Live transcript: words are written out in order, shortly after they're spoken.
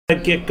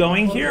Get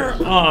going here.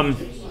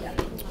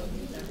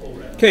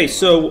 Okay,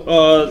 so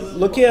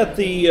looking at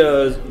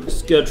the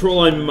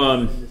schedule, I'm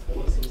going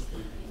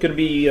to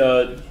be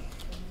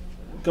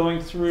going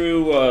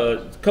through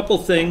a couple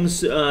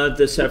things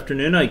this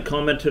afternoon. I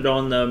commented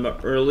on them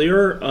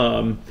earlier,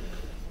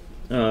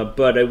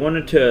 but I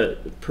wanted to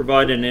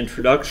provide an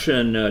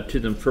introduction to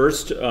them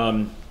first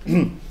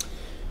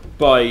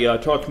by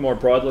talking more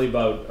broadly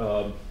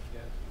about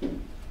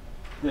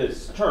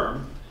this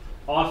term,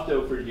 oft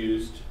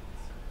overused,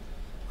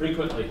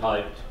 frequently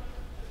hyped,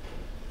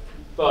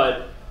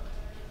 but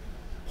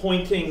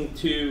pointing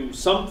to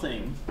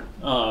something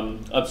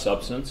of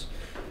substance,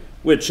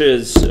 which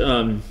is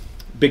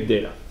big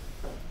data.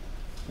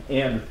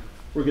 And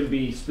we're going to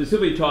be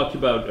specifically talking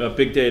about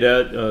big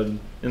data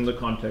in the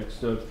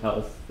context of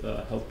health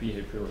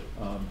behavior,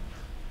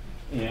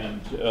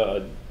 and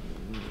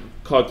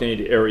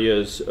cognitive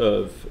areas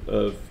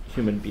of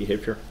human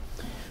behavior.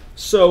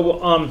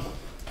 So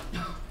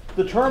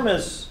the term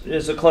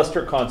is a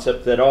cluster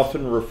concept that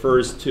often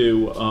refers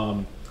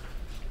to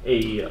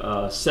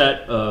a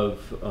set of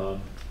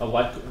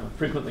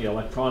frequently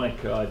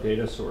electronic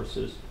data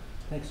sources.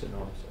 Thanks,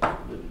 enormous.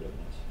 Really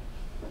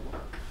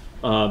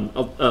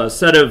nice. A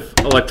set of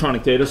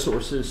electronic data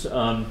sources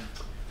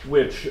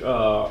which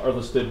are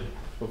listed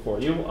before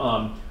you.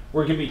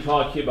 We're going to be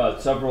talking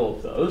about several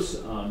of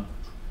those,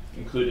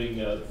 including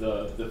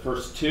the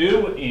first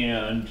two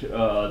and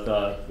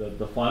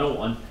the final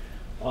one.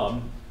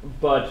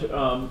 But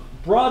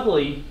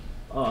broadly,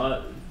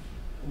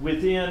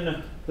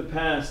 within the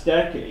past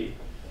decade,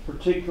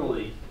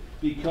 particularly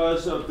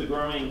because of the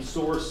growing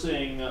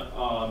sourcing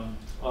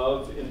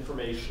of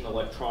information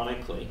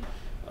electronically,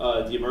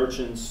 the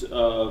emergence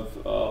of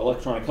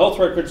electronic health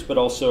records, but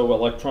also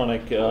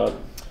electronic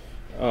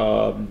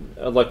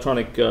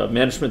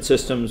management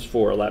systems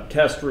for lab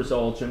test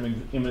results,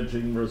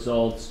 imaging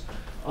results,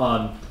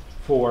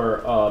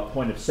 for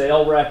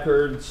point-of-sale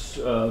records,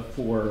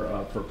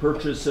 for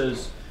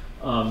purchases,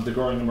 the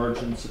growing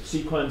emergence of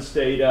sequence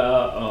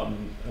data,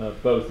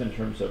 both in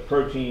terms of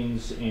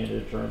proteins and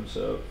in terms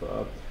of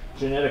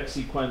genetic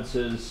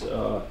sequences,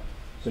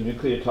 so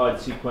nucleotide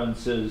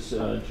sequences,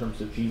 in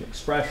terms of gene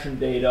expression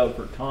data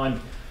over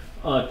time,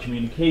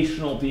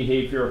 communicational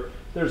behavior.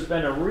 There's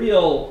been a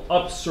real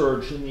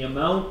upsurge in the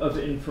amount of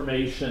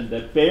information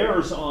that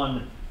bears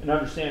on an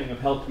understanding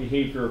of health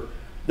behavior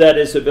that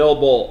is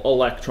available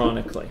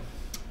electronically.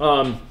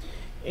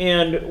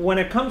 And when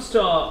it comes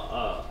to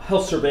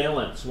health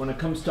surveillance, when it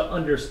comes to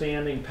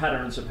understanding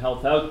patterns of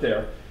health out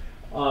there,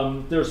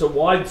 there's a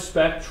wide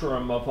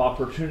spectrum of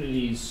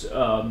opportunities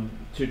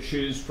to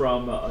choose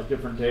from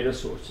different data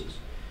sources.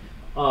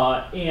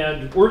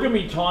 And we're going to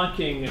be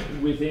talking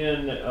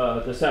within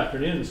this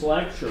afternoon's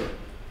lecture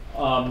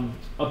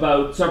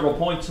about several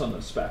points on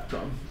the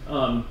spectrum.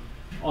 On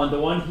the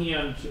one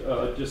hand,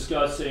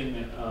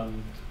 discussing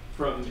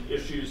from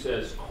issues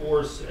as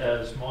coarse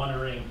as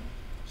monitoring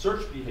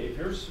search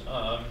behaviors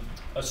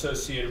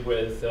associated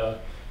with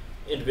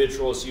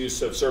individuals'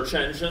 use of search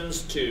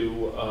engines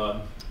to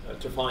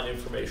find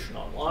information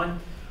online,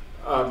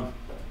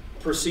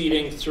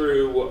 proceeding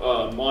through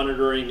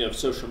monitoring of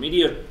social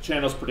media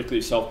channels,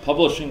 particularly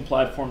self-publishing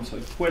platforms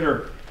like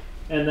Twitter,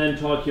 and then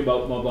talking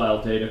about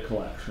mobile data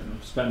collection,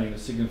 spending a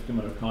significant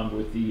amount of time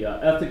with the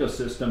ethical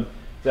system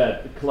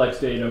that collects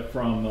data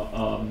from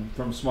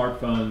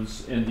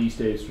smartphones and these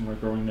days from a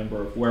growing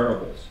number of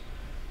wearables.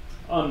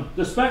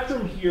 The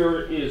spectrum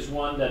here is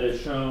one that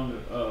is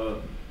shown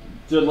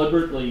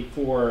deliberately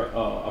for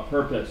a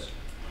purpose.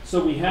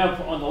 So we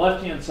have on the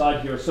left-hand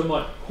side here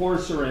somewhat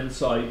coarser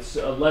insights,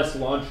 less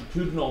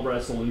longitudinal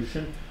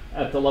resolution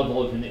at the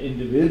level of an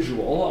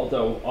individual,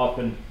 although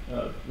often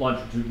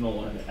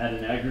longitudinal at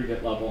an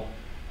aggregate level,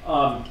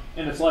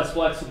 and it's less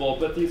flexible.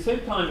 But at the same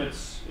time,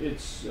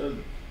 it's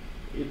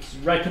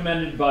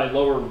recommended by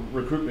lower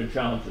recruitment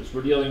challenges.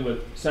 We're dealing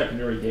with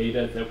secondary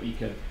data that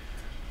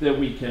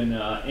we can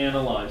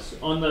analyze.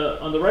 On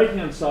the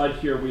right-hand side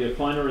here, we have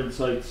finer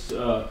insights,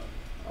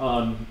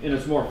 and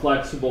it's more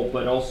flexible,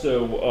 but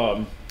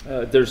also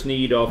there's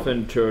need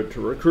often to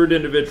recruit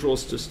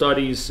individuals to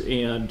studies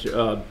and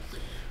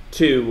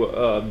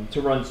to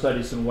run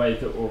studies in a way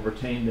that will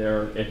retain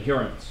their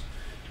adherence.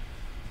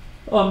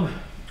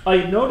 I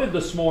noted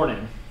this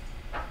morning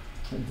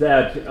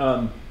that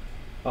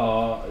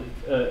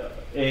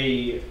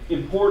a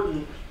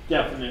important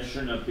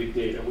definition of big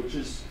data, which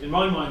is, in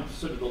my mind,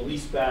 sort of the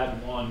least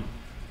bad one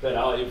that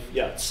I've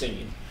yet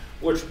seen,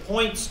 which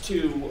points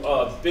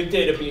to big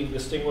data being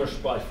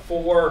distinguished by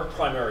four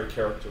primary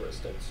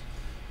characteristics.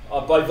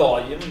 By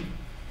volume,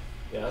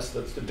 yes,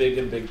 that's the big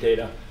and big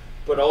data,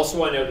 but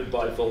also I noted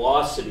by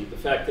velocity, the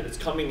fact that it's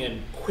coming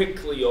in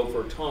quickly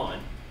over time,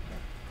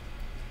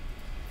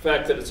 the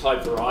fact that it's high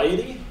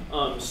variety,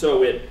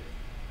 so it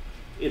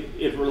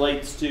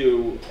relates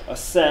to a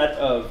set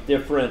of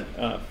different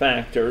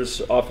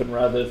factors, often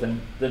rather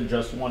than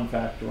just one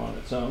factor on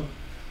its own.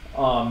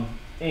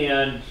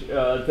 And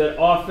that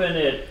often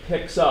it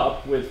picks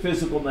up with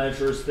physical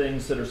measures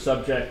things that are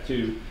subject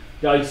to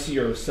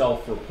dicier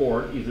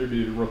self-report, either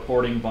due to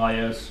reporting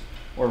bias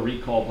or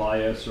recall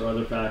bias or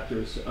other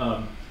factors,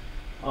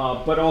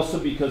 but also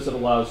because it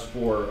allows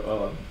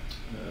for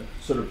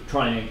sort of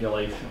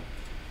triangulation.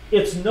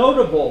 It's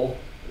notable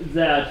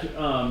that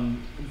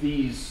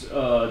these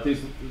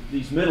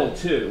middle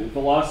two,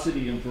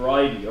 velocity and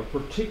variety, are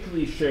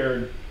particularly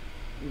shared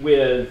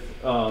with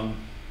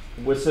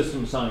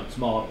system science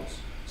models.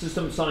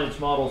 System science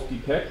models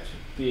depict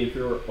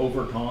behavior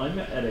over time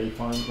at a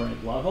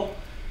fine-grained level,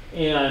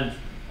 and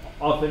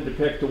often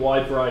depict a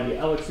wide variety.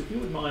 Alex, if you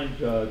would mind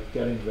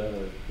getting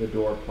the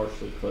door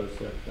partially closed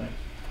there, thanks.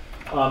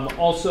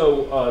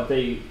 Also,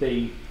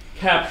 they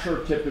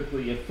capture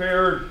typically a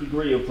fair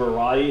degree of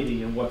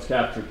variety in what's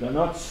captured. They're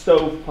not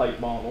stovepipe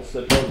models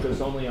that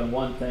focus only on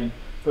one thing,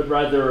 but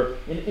rather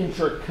an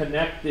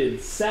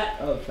interconnected set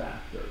of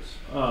factors.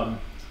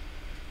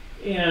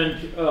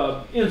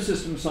 In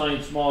system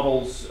science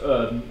models,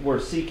 we're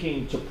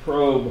seeking to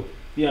probe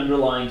the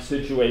underlying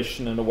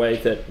situation in a way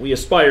that we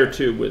aspire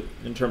to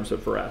in terms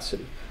of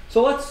veracity.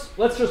 So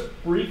let's just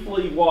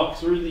briefly walk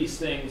through these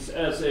things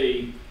as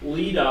a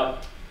lead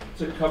up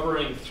to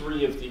covering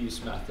three of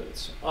these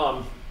methods.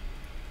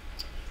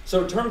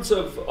 So in terms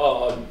of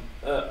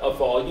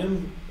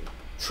volume,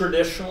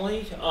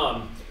 traditionally,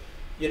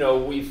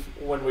 when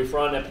we've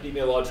run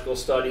epidemiological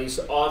studies,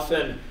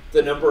 often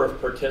the number of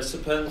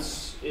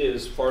participants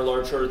is far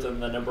larger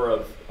than the number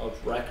of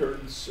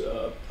records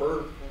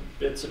per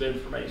bits of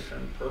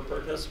information per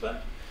participant.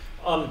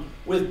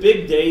 With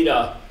big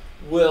data,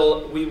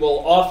 we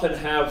will often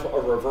have a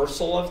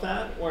reversal of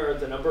that, where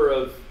the number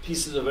of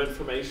pieces of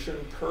information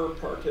per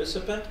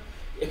participant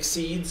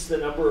exceeds the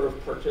number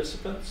of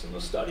participants in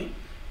the study.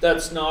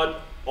 That's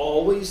not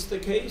always the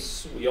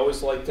case. We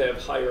always like to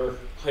have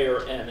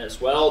higher N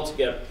as well to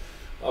get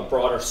a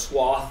broader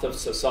swath of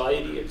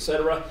society,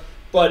 etc.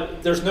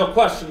 But there's no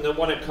question that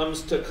when it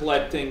comes to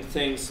collecting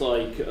things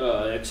like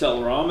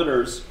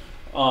accelerometers,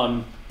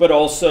 but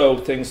also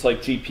things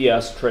like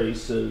GPS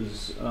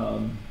traces,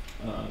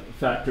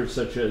 factors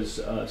such as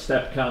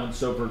step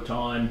counts over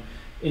time,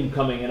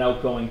 incoming and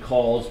outgoing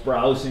calls,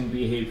 browsing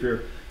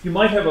behavior, you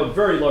might have a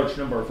very large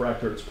number of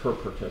records per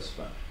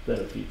participant that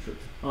are featured.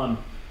 From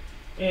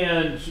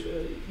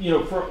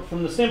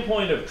the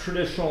standpoint of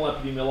traditional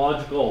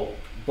epidemiological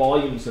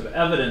volumes of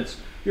evidence,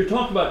 you're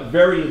talking about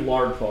very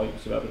large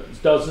volumes of evidence,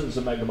 dozens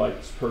of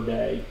megabytes per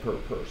day per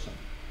person.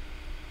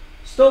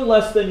 Still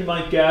less than you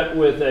might get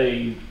with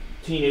a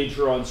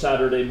teenager on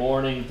Saturday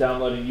morning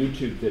downloading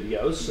YouTube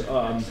videos.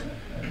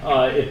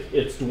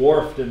 It's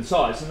dwarfed in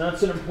size, and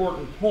that's an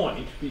important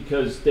point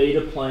because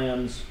data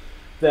plans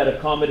that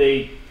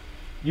accommodate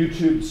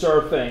YouTube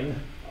surfing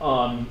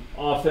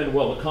often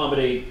will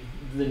accommodate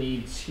the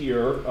needs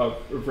here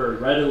very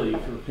readily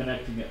for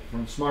connecting it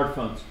from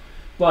smartphones.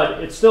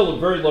 But it's still a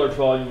very large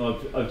volume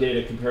of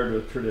data compared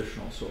with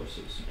traditional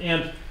sources.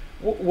 And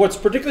what's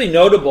particularly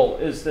notable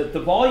is that the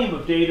volume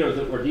of data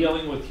that we're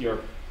dealing with here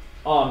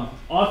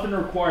often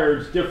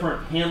requires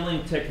different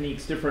handling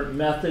techniques, different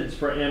methods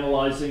for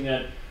analyzing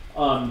it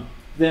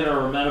than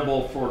are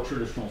amenable for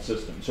traditional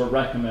systems or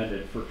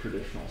recommended for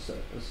traditional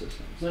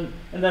systems.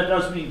 And that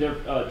does mean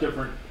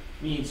different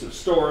means of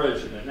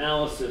storage and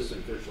analysis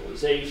and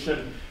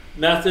visualization.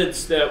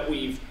 Methods that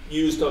we've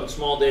used on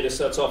small data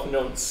sets often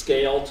don't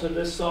scale to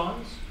this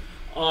size.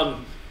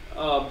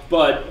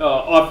 But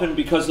often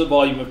because of the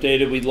volume of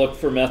data, we look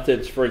for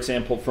methods, for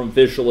example, from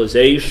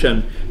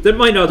visualization that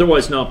might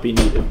otherwise not be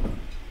needed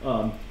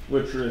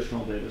with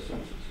traditional data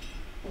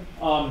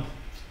sources.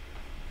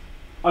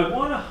 I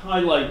want to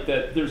highlight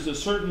that there's a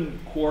certain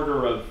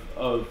quarter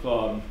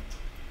of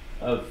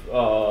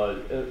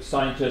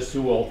scientists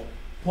who will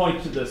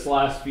point to this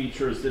last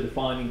feature as the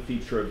defining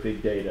feature of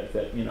big data.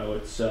 That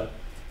it's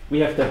we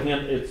have to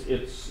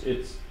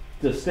it's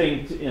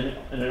distinct in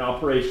an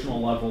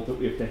operational level that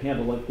we have to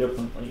handle it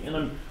differently,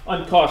 and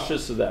I'm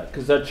cautious of that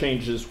because that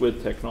changes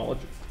with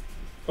technology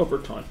over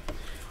time.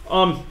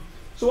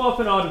 So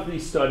often out of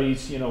these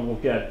studies, we'll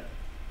get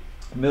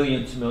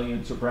millions and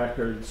millions of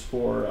records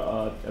for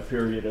a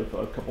period of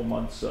a couple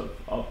months of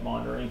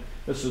monitoring.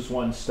 This is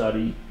one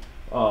study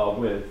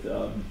with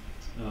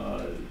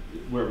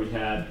where we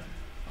had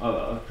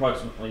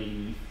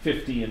approximately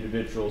 50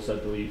 individuals, I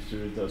believe,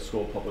 through the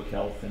School of Public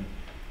Health,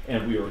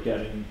 and we were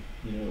getting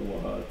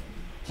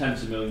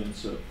tens of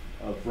millions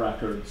of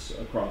records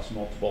across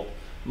multiple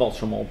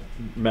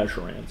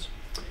measurands.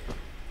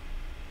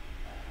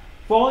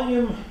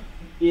 Volume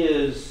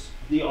is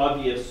the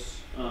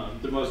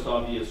most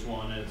obvious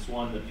one, and it's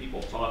one that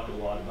people talk a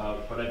lot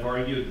about, but I've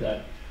argued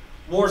that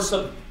more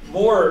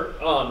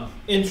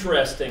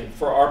interesting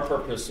for our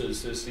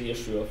purposes is the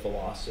issue of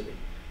velocity.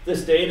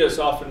 This data is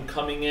often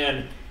coming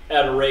in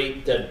at a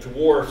rate that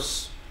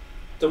dwarfs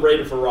the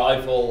rate of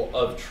arrival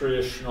of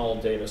traditional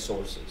data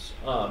sources.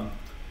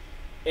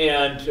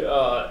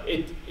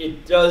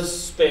 It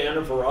does span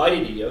a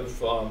variety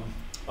of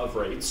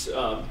rates.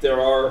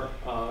 There are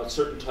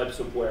certain types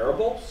of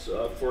wearables,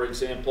 for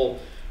example,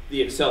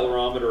 the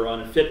accelerometer on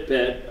a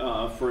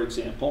Fitbit, for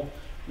example,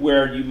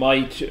 where you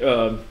might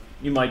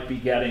be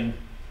getting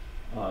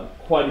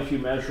quite a few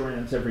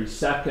measurements every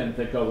second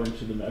that go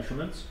into the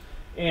measurements.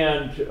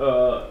 And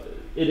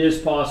it is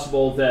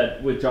possible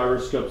that with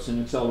gyroscopes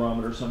and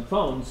accelerometers on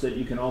phones that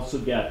you can also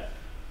get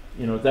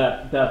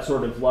that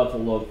sort of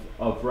level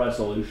of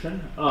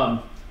resolution.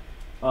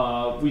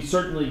 We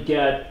certainly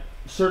get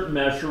certain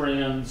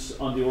measurements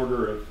on the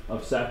order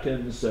of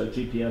seconds,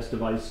 GPS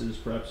devices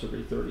perhaps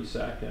every 30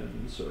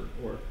 seconds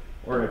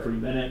or every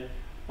minute.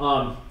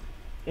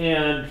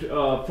 And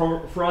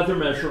for other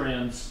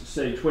measurements,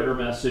 say Twitter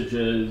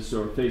messages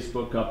or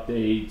Facebook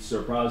updates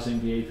or browsing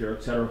behavior,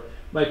 etc.,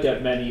 might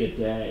get many a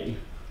day,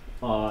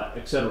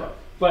 etc.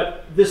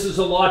 But this is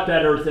a lot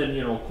better than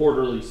a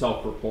quarterly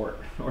self-report,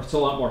 or it's a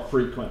lot more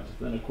frequent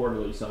than a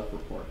quarterly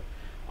self-report.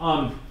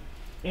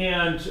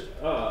 And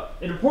an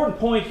important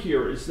point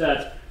here is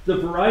that the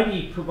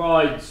variety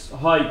provides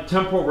high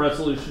temporal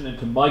resolution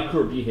into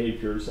micro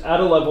behaviors at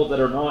a level that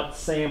are not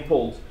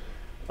sampled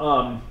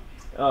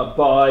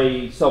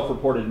by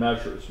self-reported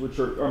measures, which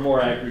are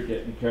more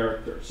aggregate in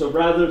character. So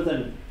rather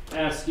than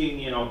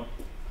asking,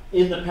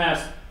 in the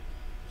past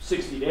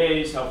 60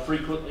 days, how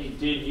frequently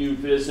did you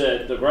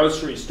visit the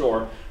grocery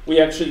store, we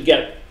actually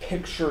get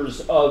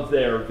pictures of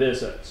their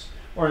visits.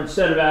 Or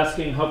instead of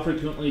asking how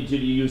frequently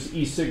did you use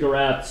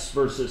e-cigarettes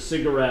versus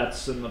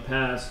cigarettes in the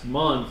past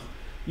month,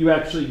 you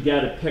actually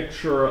get a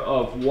picture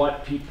of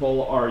what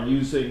people are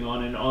using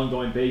on an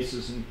ongoing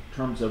basis in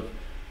terms of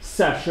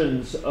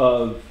sessions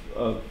of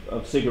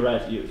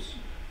cigarette use.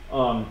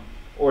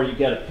 Or you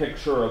get a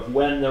picture of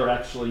when they're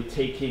actually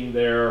taking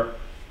their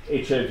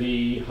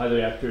HIV,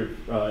 highly active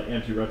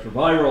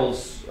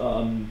antiretrovirals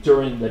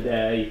during the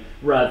day,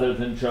 rather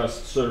than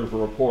just sort of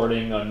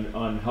reporting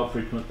on how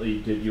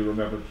frequently did you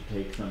remember to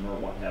take them or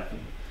what have you.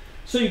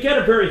 So you get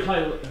a very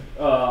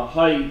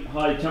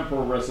high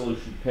temporal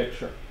resolution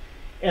picture.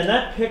 And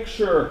that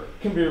picture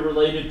can be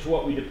related to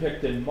what we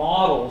depict in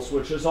models,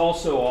 which is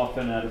also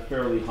often at a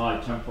fairly high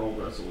temporal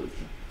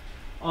resolution.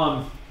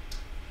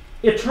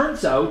 It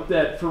turns out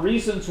that for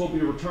reasons we'll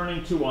be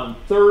returning to on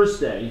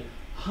Thursday,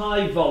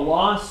 high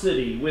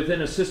velocity within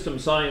a system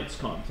science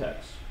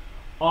context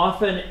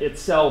often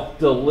itself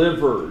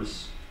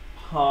delivers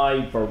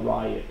high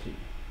variety.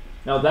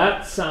 Now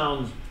that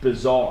sounds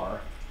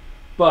bizarre,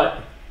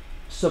 but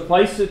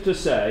suffice it to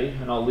say,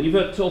 and I'll leave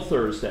it till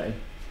Thursday,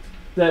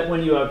 that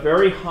when you have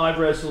very high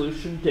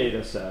resolution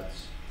data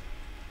sets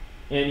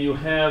and you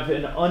have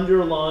an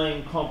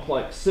underlying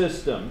complex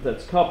system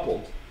that's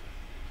coupled,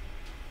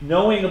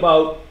 knowing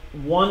about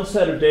one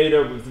set of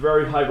data with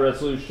very high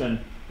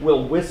resolution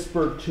will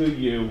whisper to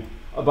you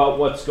about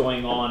what's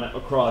going on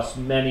across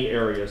many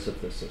areas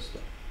of the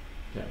system.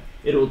 Okay.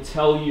 It will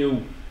tell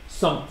you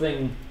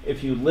something,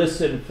 if you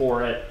listen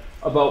for it,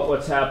 about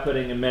what's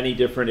happening in many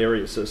different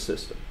areas of the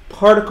system.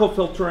 Particle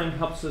filtering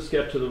helps us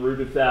get to the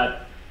root of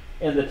that,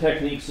 and the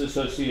techniques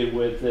associated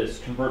with this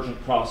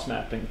convergent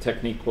cross-mapping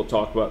technique we'll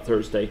talk about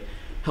Thursday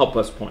help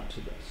us point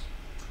to this.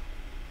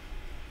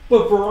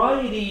 But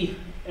variety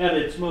at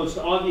its most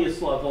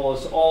obvious level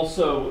is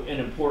also an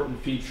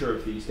important feature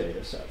of these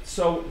data sets.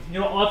 So,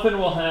 often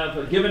we'll have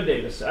a given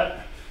data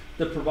set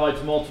that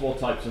provides multiple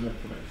types of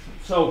information.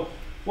 So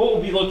what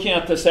we'll be looking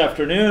at this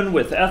afternoon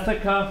with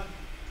Ethica,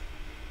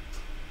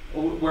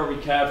 where we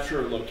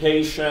capture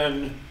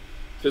location,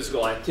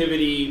 physical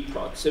activity,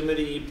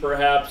 proximity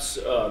perhaps,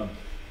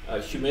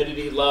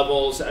 humidity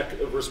levels,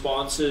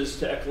 responses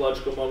to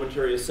ecological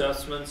momentary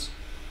assessments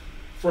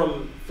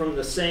from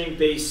the same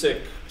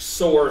basic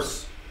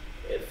source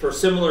for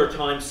similar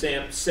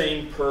timestamp,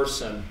 same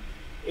person.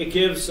 It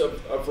gives a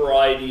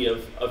variety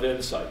of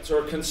insights.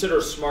 Or consider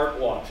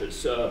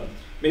smartwatches,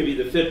 maybe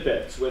the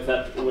Fitbits,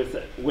 with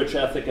which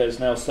Ethica is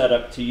now set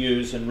up to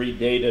use and read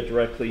data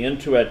directly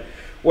into it,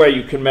 where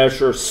you can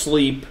measure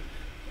sleep,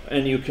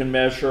 and you can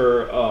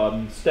measure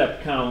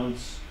step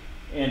counts,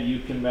 and you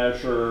can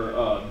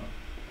measure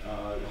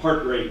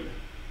heart rate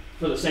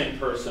for the same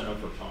person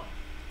over time.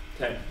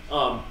 Okay.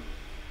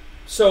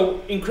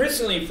 So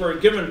increasingly, for a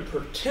given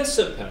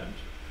participant,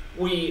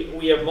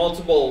 we have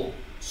multiple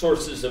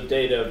sources of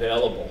data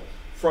available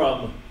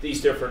from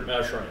these different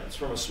measurements,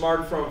 from a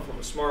smartphone, from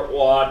a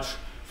smartwatch,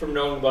 from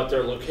knowing about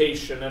their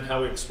location and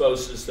how it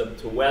exposes them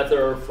to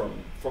weather,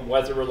 from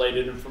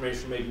weather-related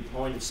information, maybe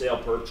point-of-sale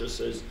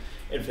purchases,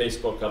 and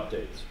Facebook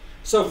updates.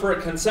 So for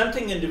a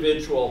consenting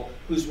individual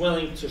who's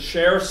willing to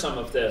share some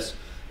of this,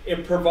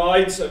 it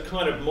provides a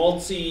kind of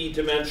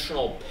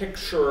multi-dimensional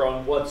picture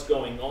on what's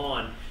going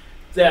on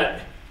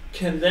that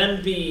can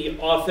then be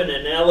often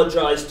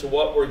analogized to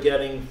what we're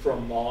getting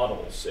from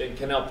models and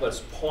can help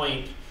us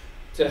point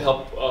to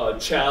help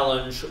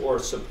challenge or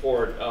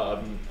support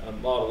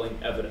modeling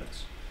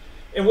evidence.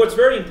 And what's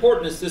very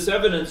important is this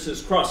evidence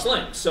is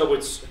cross-linked. So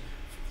it's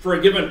for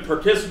a given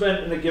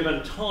participant in a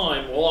given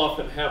time, we'll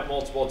often have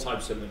multiple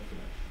types of information.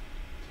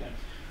 Okay.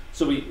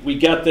 So we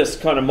get this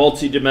kind of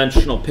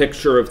multi-dimensional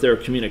picture of their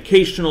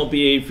communicational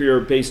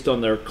behavior based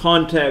on their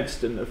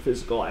context and their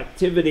physical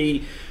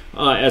activity,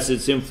 as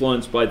it's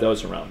influenced by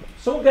those around them.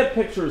 So we'll get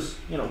pictures,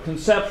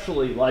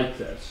 conceptually like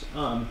this,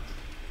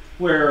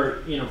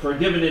 where, for a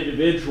given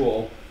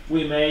individual,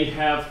 we may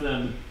have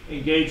them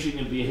engaging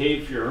in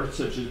behavior,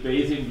 such as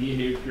bathing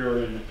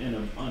behavior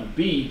on a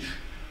beach,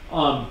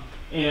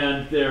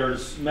 and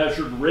there's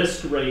measured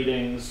risk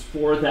ratings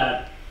for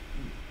that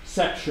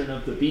section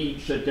of the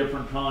beach at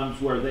different times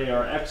where they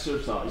are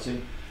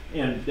exercising,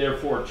 and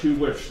therefore to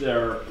which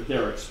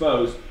they're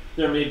exposed.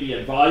 There may be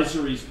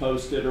advisories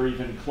posted or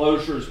even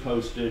closures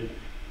posted,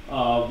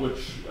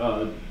 which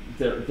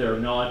they're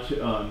not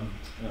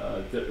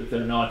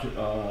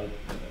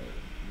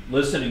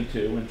listening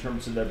to in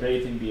terms of their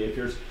bathing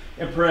behaviors,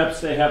 and perhaps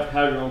they have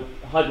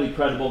highly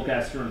credible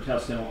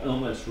gastrointestinal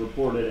illness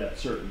reported at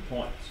certain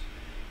points.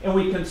 And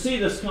we can see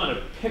this kind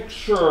of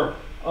picture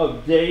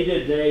of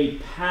day-to-day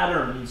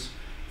patterns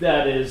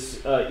that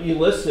is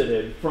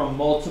elicited from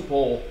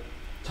multiple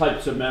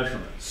types of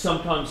measurements.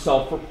 Sometimes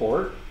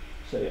self-report,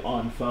 say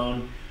on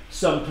phone,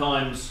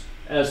 sometimes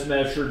as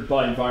measured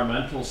by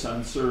environmental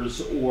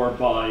sensors or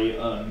by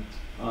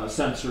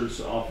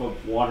sensors off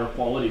of water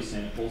quality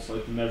samples,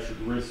 like the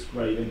measured risk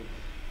rating,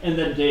 and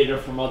then data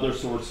from other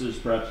sources,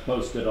 perhaps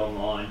posted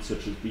online,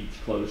 such as beach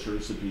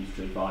closures and beach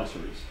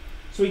advisories.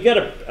 So we get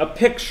a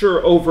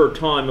picture over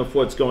time of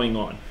what's going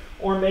on.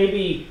 Or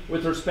maybe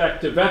with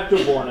respect to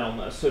vector-borne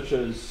illness, such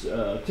as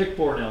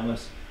tick-borne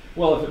illness,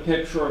 we'll have a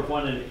picture of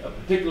when a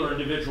particular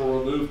individual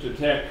removed a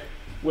tick,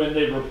 when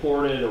they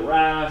reported a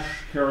rash,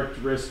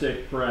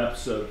 characteristic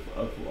perhaps of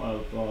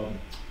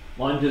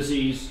Lyme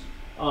disease,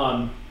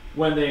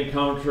 when they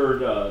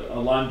encountered a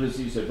Lyme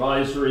disease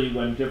advisory,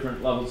 when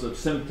different levels of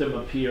symptom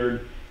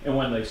appeared, and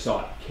when they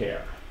sought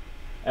care,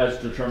 as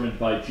determined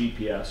by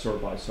GPS or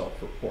by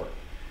self-report.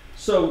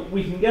 So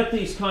we can get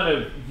these kind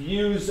of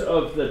views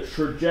of the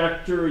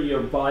trajectory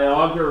or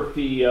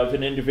biography of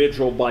an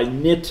individual by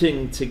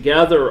knitting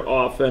together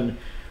often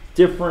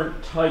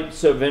different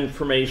types of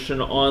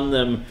information on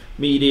them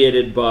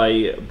mediated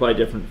by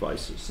different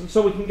devices. And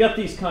so we can get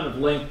these kind of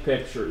linked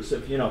pictures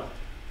of,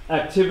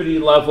 activity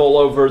level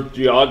over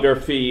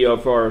geography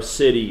of our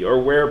city, or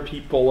where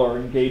people are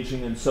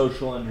engaging in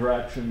social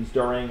interactions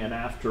during and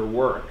after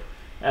work,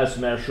 as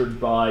measured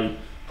by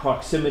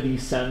proximity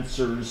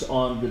sensors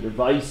on the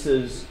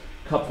devices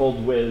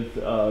coupled with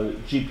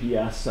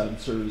GPS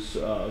sensors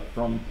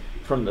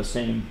from the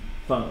same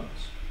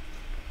phones.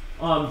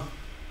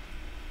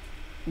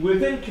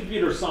 Within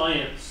computer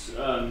science,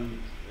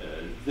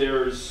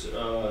 there's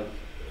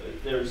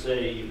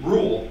a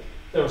rule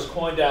that was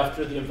coined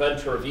after the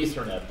inventor of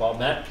Ethernet, Bob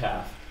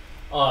Metcalfe,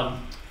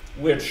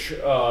 which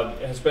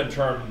has been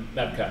termed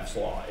Metcalfe's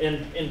law.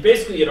 And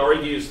basically it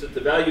argues that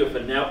the value of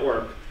a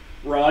network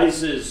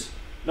rises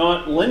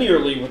not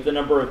linearly with the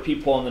number of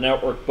people on the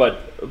network,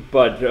 but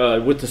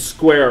with the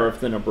square of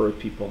the number of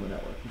people in the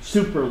network,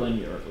 super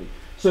linearly.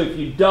 So if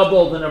you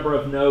double the number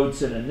of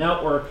nodes in a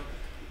network,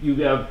 you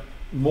have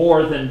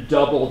more than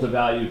double the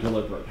value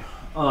delivered.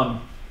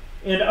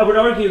 And I would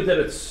argue that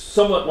it's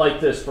somewhat like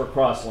this for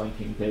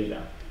cross-linking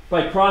data.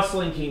 By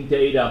cross-linking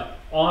data,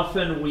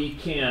 often we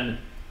can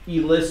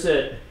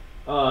elicit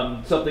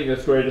something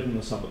that's greater than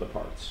the sum of the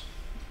parts.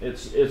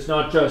 It's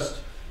not just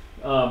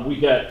we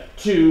get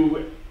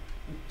two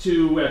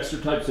extra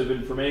types of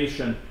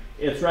information.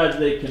 It's rather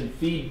they can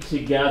feed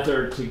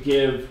together to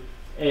give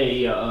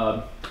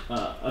a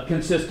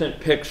consistent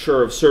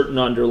picture of certain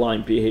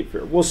underlying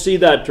behavior. We'll see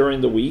that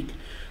during the week,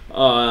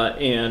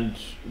 and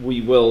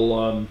we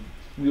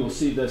will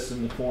see this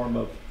in the form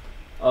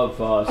of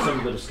some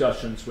of the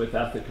discussions with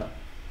Ethica.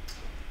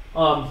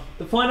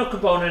 The final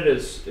component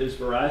is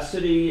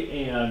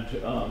veracity,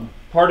 and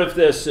part of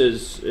this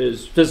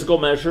is physical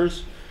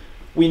measures.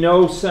 We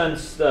know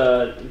since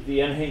the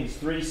NHANES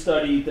 3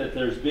 study that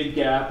there's big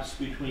gaps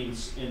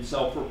in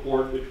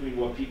self-report between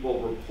what people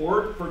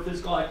report for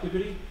physical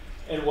activity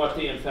and what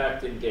they in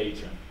fact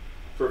engage in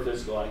for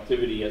physical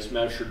activity as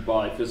measured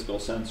by physical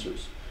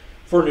sensors.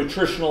 For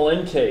nutritional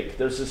intake,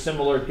 there's a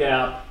similar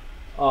gap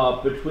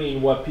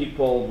between what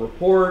people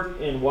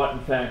report and what in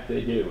fact they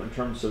do in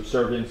terms of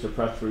servings of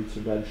fresh fruits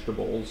and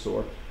vegetables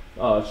or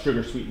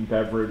sugar-sweetened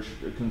beverage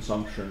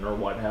consumption or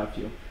what have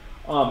you.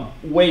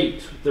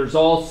 Weight, there's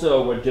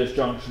also a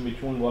disjunction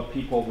between what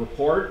people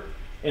report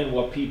and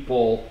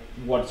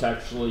what's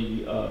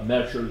actually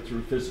measured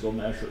through physical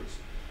measures.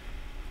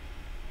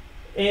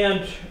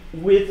 And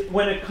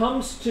when it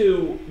comes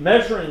to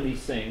measuring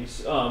these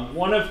things,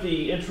 one of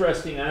the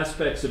interesting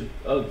aspects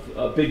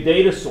of big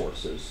data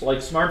sources like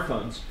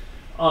smartphones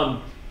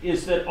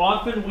is that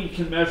often we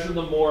can measure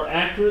them more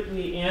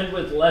accurately and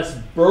with less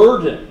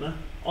burden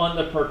on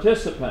the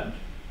participant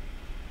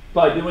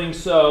by doing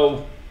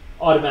so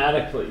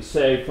automatically,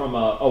 say from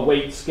a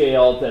weight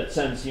scale that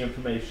sends the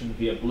information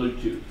via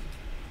Bluetooth,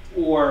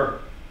 or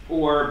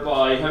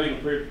by having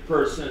a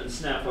person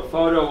snap a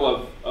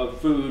photo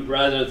of food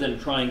rather than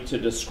trying to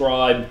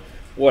describe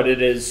what it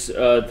is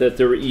that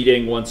they're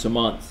eating once a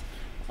month.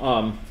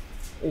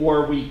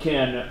 Or we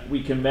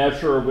can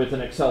measure with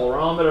an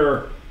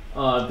accelerometer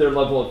their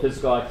level of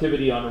physical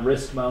activity on a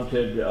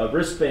wrist-mounted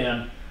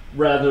wristband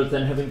rather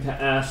than having to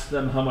ask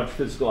them how much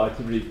physical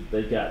activity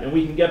they get. And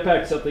we can get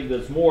back something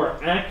that's more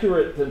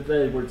accurate than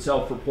they would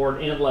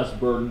self-report and less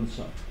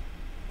burdensome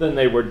than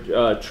they would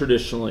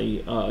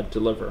traditionally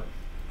deliver.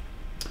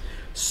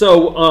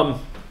 So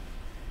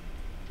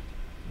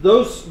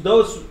those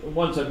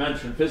ones I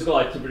mentioned, physical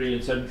activity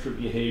and sedentary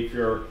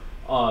behavior,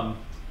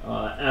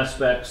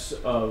 aspects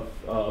of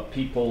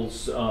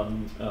people's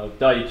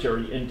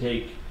dietary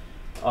intake,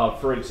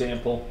 for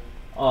example,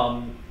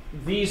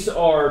 these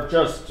are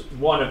just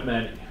one of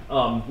many.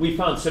 We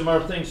found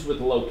similar things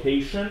with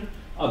location,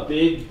 a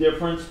big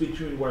difference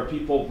between where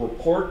people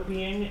report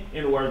being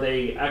and where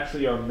they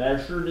actually are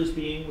measured as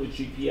being with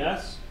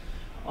GPS.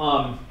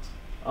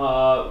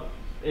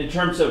 In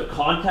terms of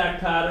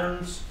contact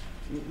patterns,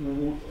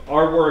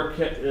 our work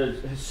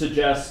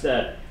suggests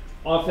that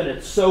often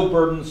it's so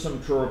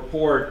burdensome to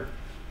report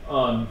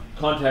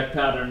contact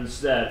patterns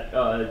that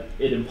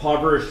it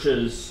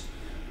impoverishes,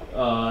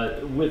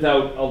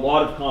 without a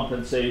lot of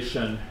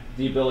compensation,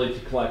 the ability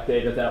to collect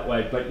data that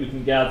way. But you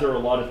can gather a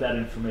lot of that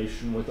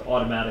information with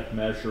automatic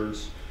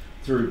measures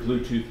through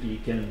Bluetooth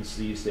beacons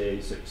these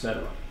days,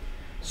 etc.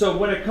 So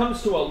when it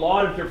comes to a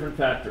lot of different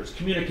factors,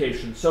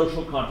 communication,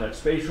 social contact,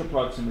 spatial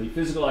proximity,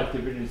 physical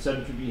activity,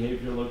 sedentary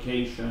behavior,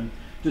 location,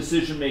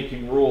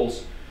 decision-making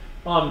rules,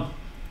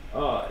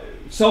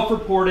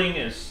 self-reporting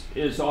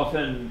is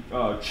often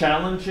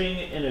challenging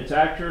in its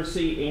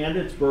accuracy and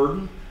its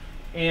burden,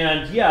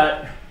 and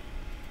yet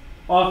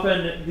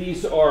often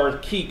these are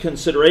key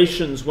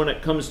considerations when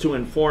it comes to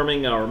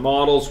informing our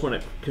models, when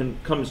it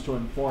comes to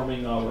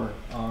informing our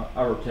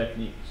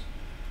techniques.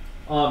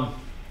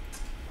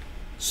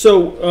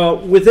 So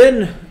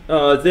within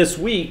this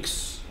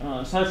week's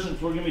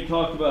sessions, we're going to be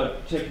talking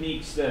about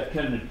techniques that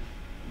can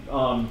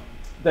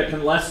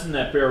lessen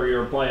that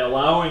barrier by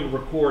allowing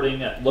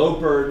recording at low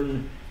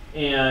burden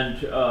and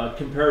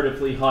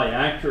comparatively high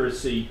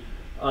accuracy,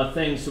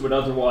 things that would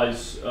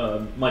otherwise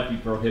might be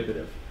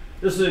prohibitive.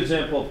 This is an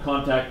example of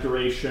contact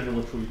duration,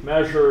 which we've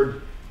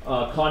measured,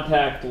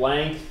 contact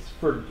length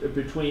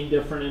between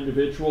different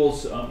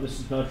individuals.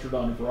 This is measured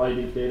on a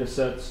variety of data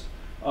sets.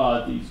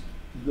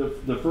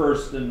 The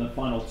first and the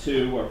final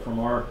two are from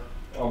our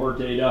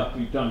data.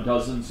 We've done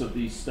dozens of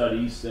these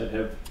studies that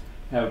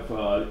have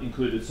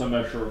included some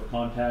measure of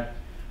contact.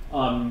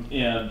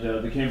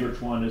 The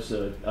Cambridge one is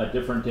a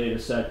different data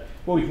set.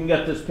 But we can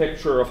get this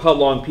picture of how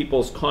long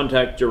people's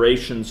contact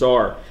durations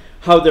are,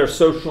 how their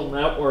social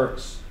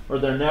networks or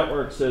their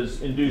networks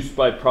as induced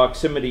by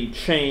proximity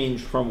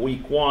change from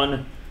week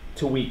 1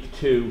 to week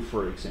 2,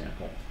 for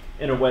example,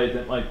 in a way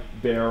that might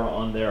bear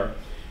on their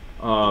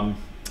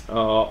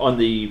on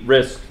the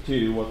risk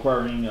to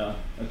acquiring a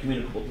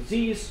communicable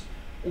disease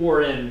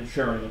or in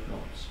sharing of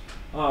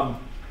noise.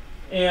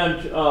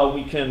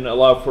 We can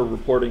allow for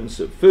reportings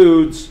of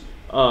foods,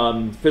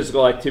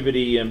 physical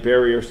activity, and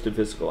barriers to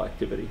physical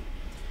activity.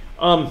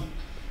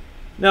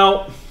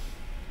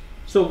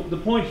 So the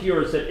point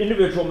here is that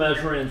individual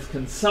measurements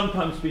can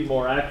sometimes be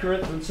more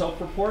accurate than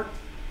self-report,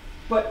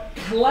 but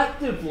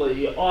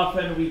collectively,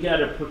 often we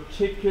get a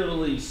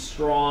particularly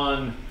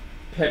strong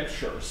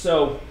picture.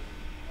 So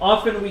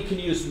often we can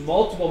use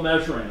multiple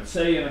measurements,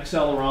 say an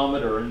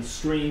accelerometer and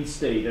screen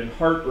state and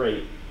heart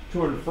rate,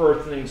 to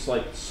infer things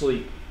like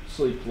sleep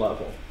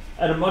level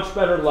at a much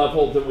better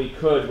level than we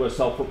could with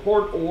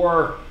self-report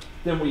or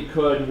than we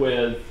could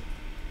with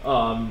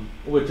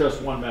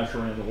just one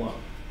measurement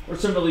alone. Or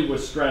similarly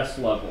with stress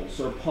levels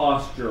or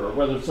posture, or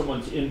whether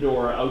someone's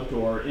indoor or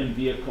outdoor, in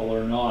vehicle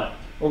or not,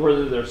 or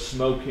whether they're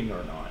smoking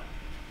or not.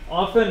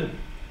 Often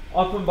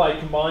by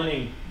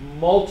combining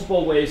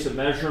multiple ways of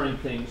measuring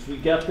things, we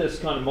get this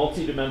kind of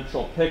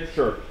multidimensional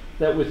picture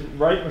that with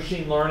right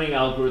machine learning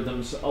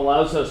algorithms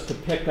allows us to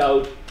pick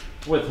out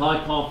with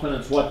high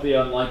confidence what the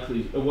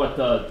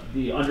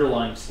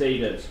underlying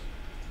state is.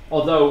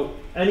 Although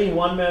any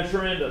one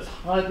measurement is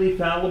highly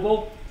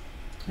fallible,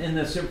 in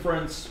this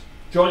inference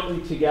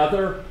jointly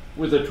together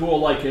with a tool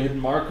like a hidden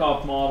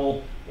Markov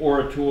model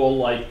or a tool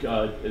like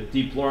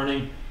deep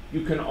learning,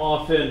 you can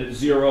often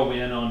zero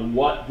in on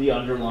what the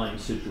underlying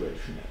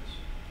situation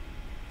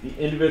is. The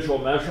individual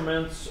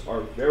measurements are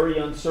very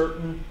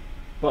uncertain,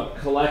 but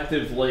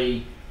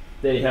collectively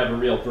they have a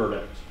real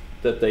verdict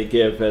that they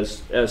give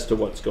as to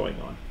what's going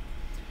on.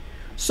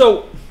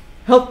 So,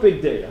 health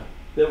big data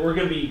that we're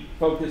going to be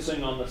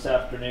focusing on this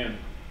afternoon.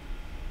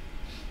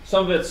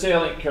 Some of its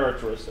salient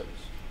characteristics.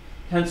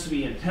 Tends to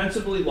be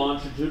intensively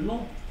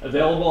longitudinal,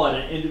 available at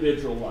an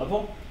individual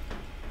level.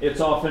 It's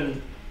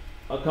often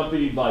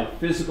accompanied by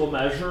physical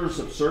measures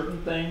of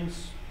certain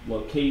things,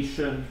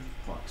 location,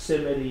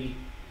 proximity,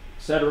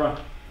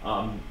 etc.,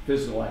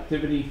 physical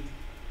activity.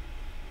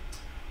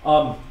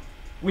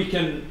 We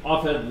can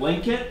often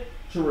link it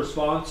to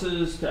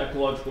responses to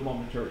ecological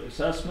momentary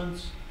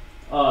assessments,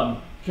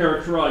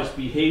 characterize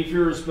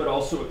behaviors but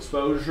also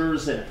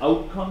exposures and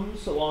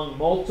outcomes along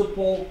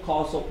multiple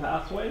causal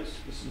pathways.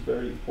 This is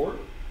very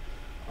important.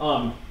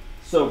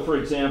 So for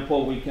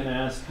example, we can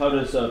ask, how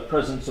does the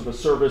presence of a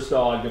service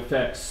dog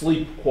affect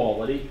sleep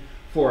quality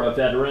for a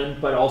veteran,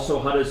 but also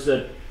how does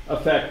it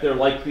affect their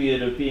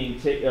likelihood of being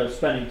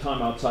spending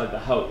time outside the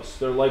house,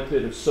 their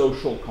likelihood of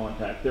social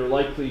contact, their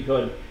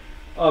likelihood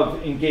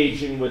of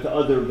engaging with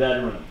other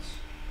veterans.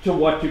 To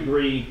what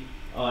degree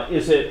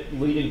Is it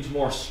leading to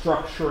more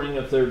structuring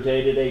of their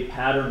day-to-day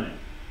patterning?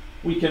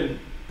 We can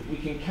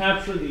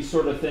capture these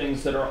sort of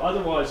things that are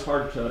otherwise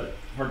hard to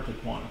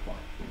quantify.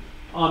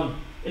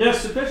 It has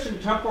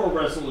sufficient temporal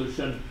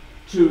resolution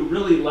to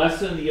really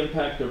lessen the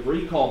impact of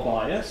recall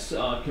bias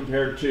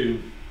compared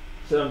to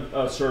some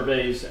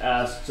surveys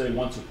asked, say,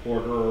 once a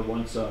quarter or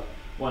once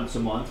a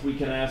month. We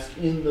can ask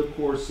in the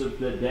course of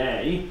the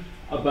day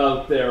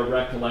about their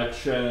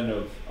recollection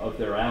of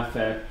their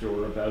affect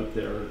or about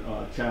their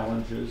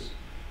challenges.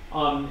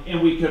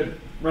 And we could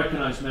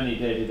recognize many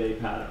day-to-day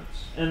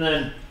patterns. And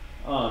then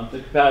the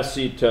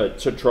capacity to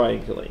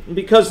triangulate. And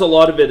because a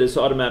lot of it is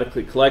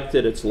automatically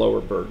collected, it's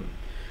lower burden.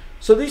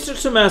 So these are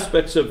some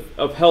aspects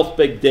of health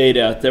big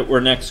data that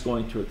we're next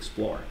going to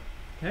explore.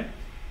 Okay?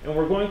 And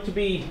we're going to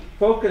be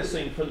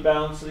focusing for the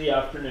balance of the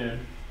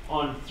afternoon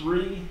on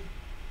 3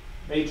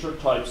 major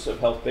types of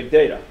health big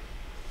data.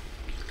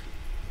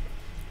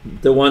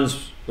 The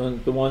ones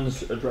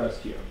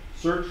addressed here: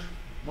 search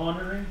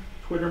monitoring,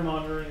 Twitter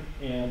monitoring,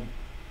 and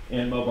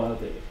mobile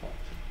data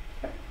collection.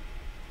 Okay.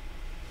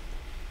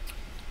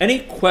 Any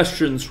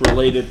questions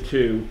related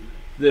to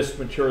this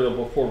material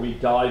before we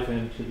dive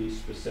into these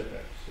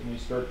specifics and we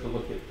start to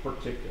look at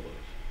particulars?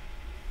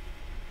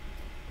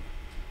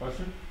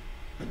 Question?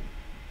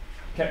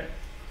 Okay,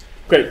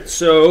 great.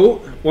 So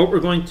what we're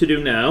going to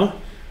do now,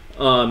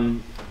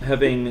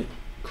 having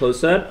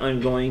closed that, I'm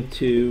going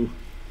to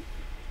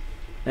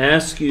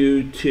ask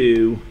you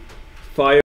to fire